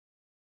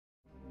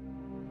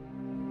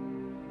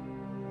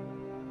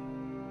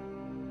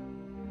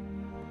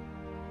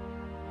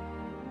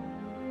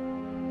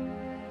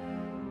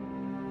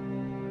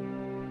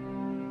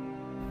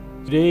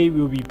Today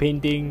we'll be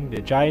painting the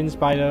giant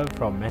spider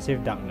from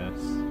Massive Darkness.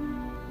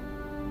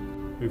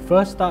 We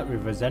first start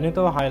with a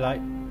zenithal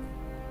highlight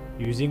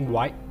using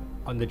white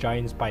on the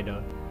giant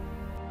spider.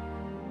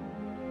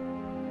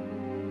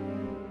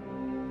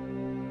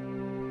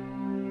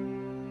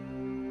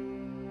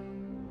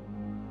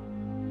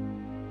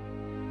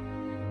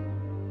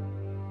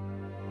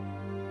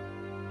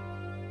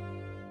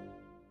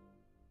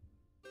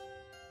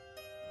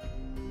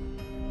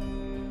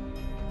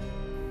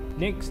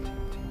 Next,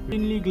 we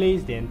thinly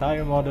glaze the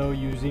entire model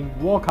using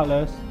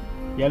Warcolours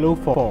Yellow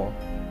 4.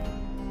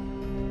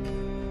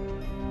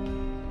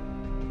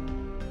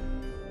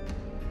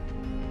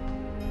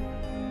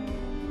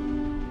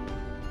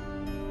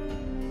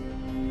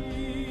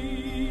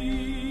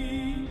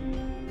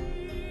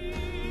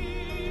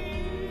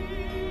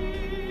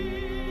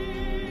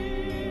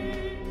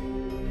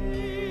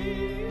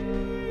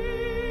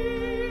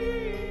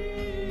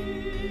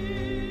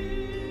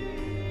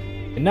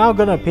 We're now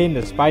gonna paint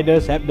the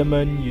spider's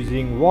abdomen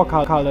using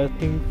Warcolours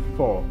Pink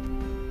 4.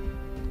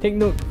 Take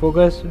note,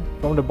 focus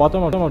from the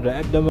bottom of the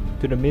abdomen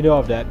to the middle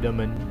of the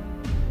abdomen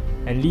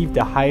and leave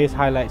the highest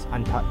highlights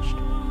untouched.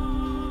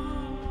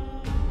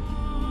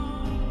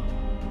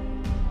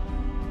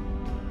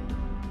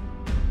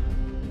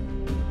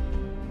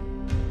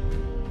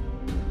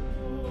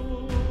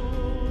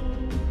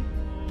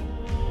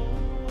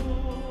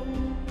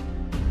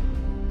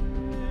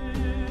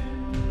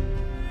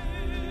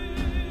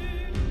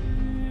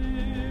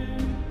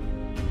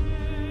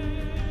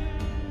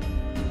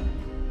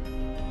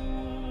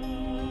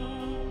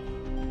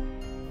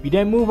 We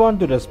then move on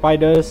to the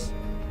spider's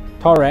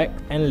thorax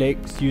and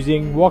legs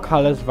using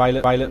Warcolours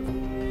Violet.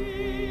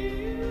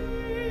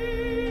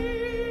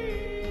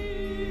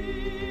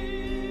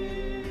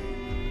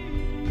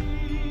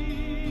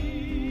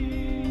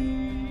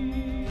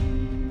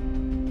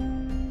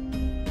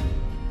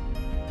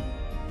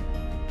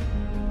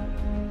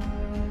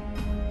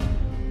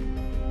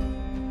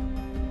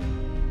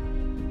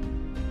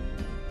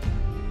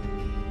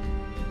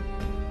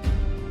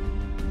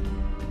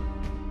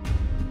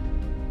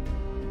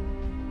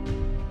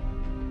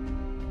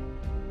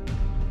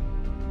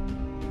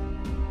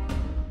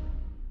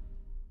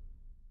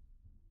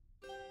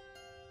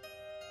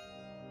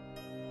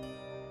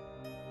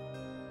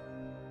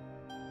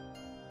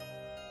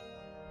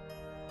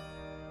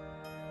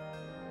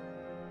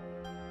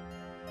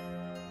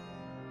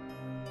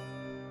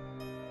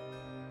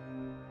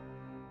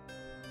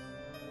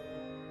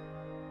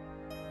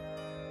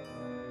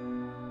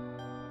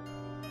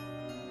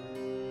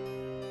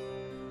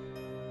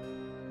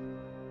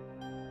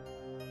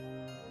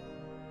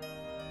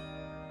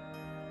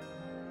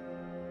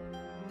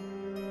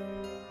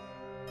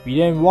 We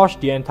then wash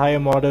the entire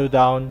model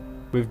down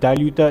with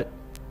diluted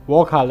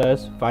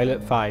Warcolours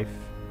Violet 5.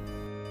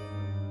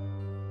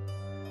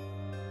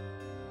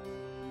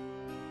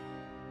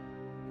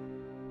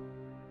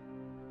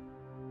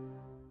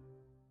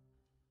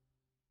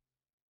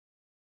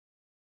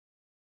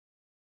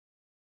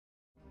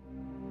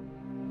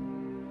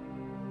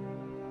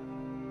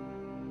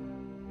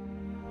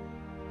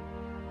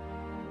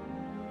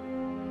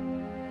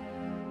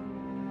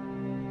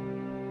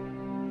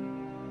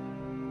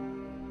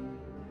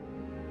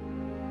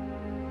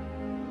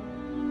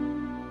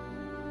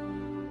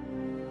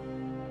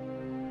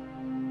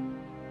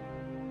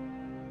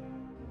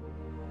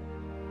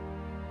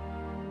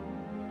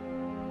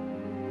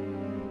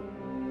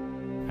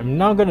 I'm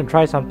now gonna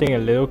try something a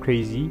little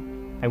crazy.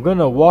 I'm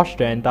gonna wash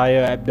the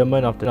entire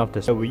abdomen of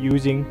the spider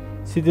using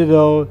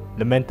Citadel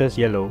Warcolours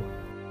Yellow.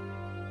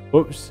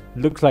 Oops,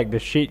 looks like the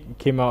shade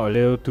came out a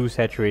little too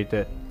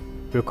saturated.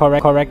 We'll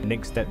correct the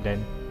next step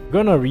then.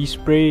 We're gonna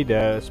respray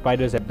the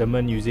spider's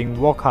abdomen using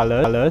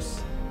Warcolours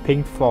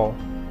Pink 4.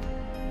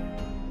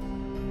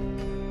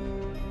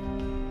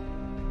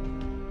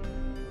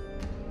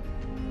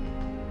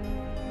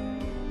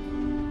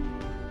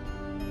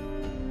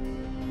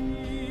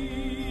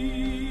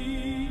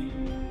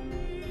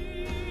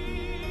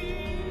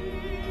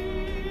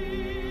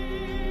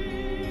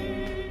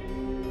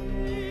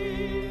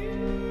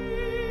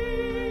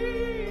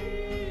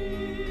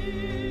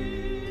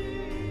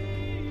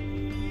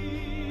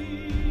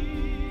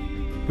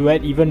 To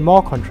add even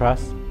more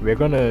contrast, we're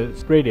gonna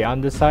spray the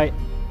underside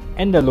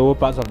and the lower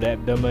parts of the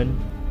abdomen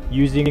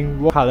using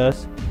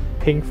Warcolours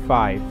Pink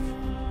 5.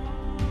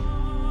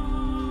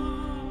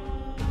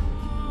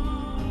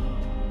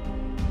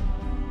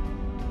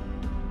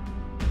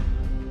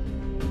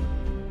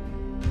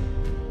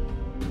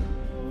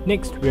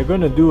 Next, we're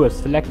gonna do a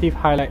selective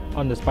highlight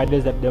on the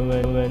spider's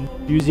abdomen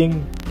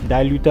using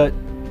diluted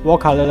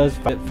Warcolours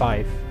Violet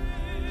 5.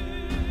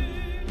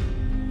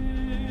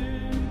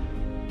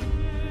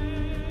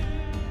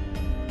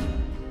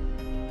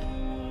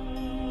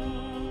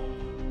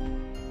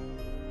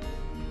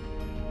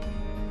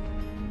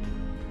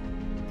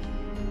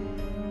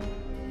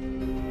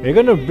 We're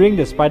gonna bring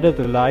the spider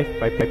to life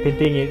by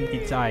painting in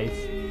its eyes.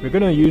 We're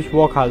gonna use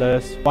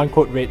Warcolours One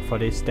Coat Red for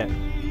this step.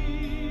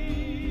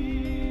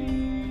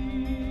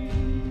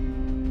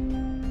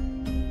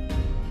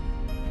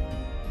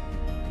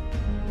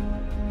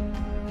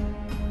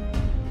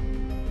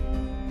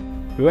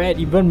 We'll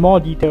add even more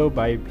detail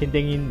by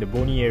painting in the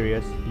bony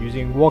areas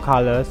using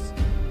Warcolours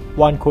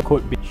One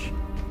coat Beige.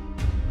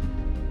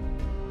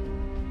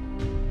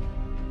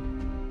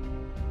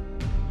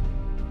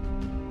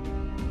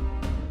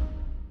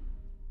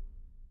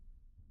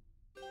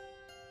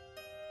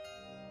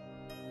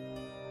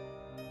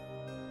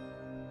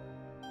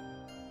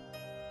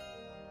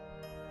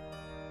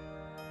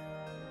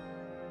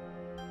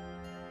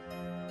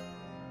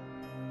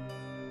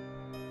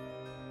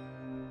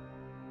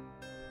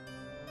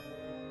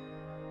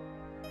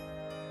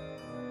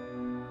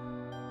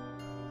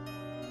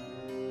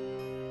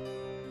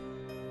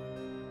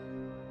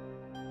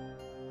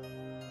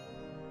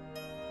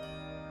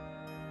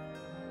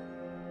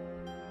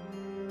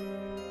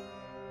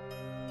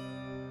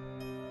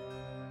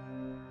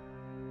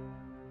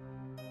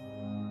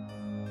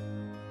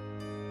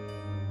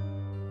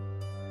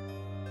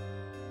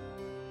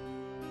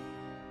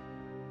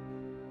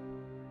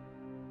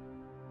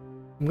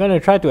 I'm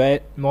gonna try to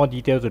add more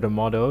detail to the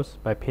models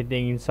by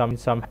painting in some.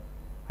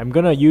 I'm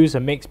gonna use a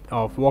mix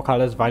of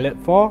Warcolours Violet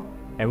 4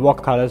 and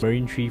Warcolours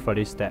Marine 3 for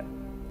this step.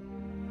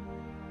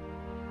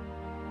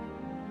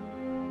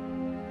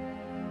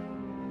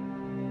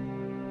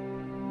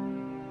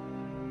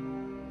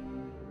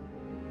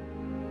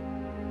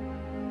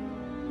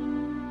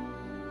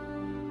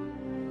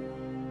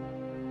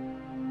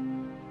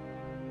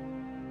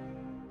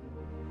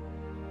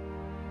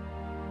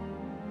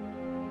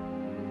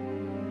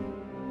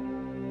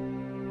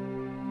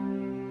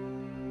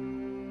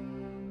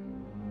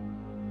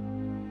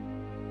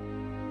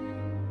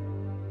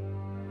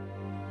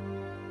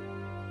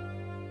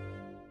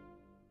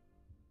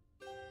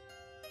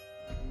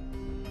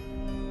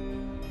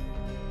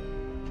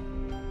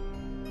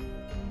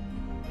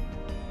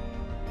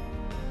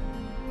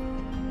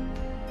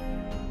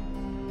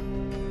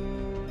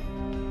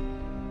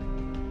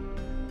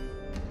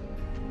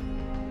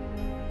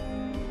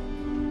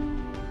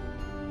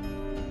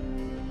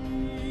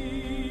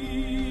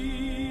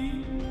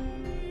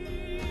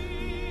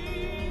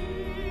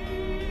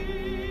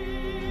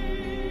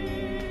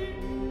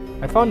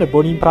 I found the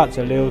bony parts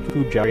a little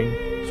too jarring,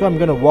 so I'm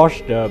gonna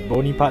wash the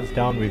bony parts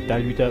down with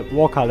diluted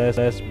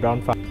Warcolours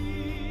brown fat.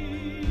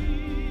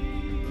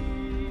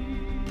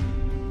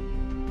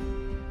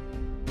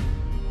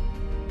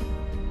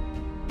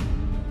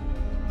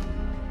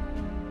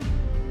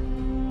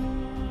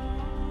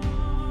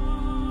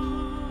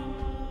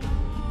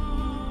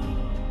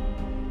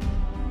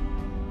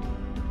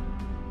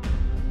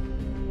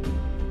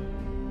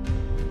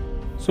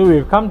 So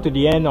we've come to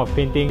the end of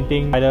painting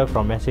Spider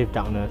from Massive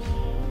Darkness.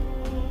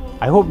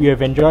 I hope you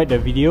have enjoyed the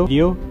video. If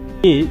you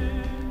did,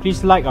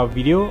 please like our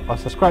video or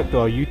subscribe to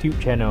our YouTube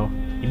channel.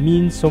 It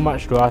means so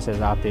much to us as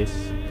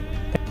artists.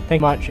 Thank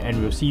you much, and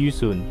we'll see you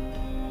soon.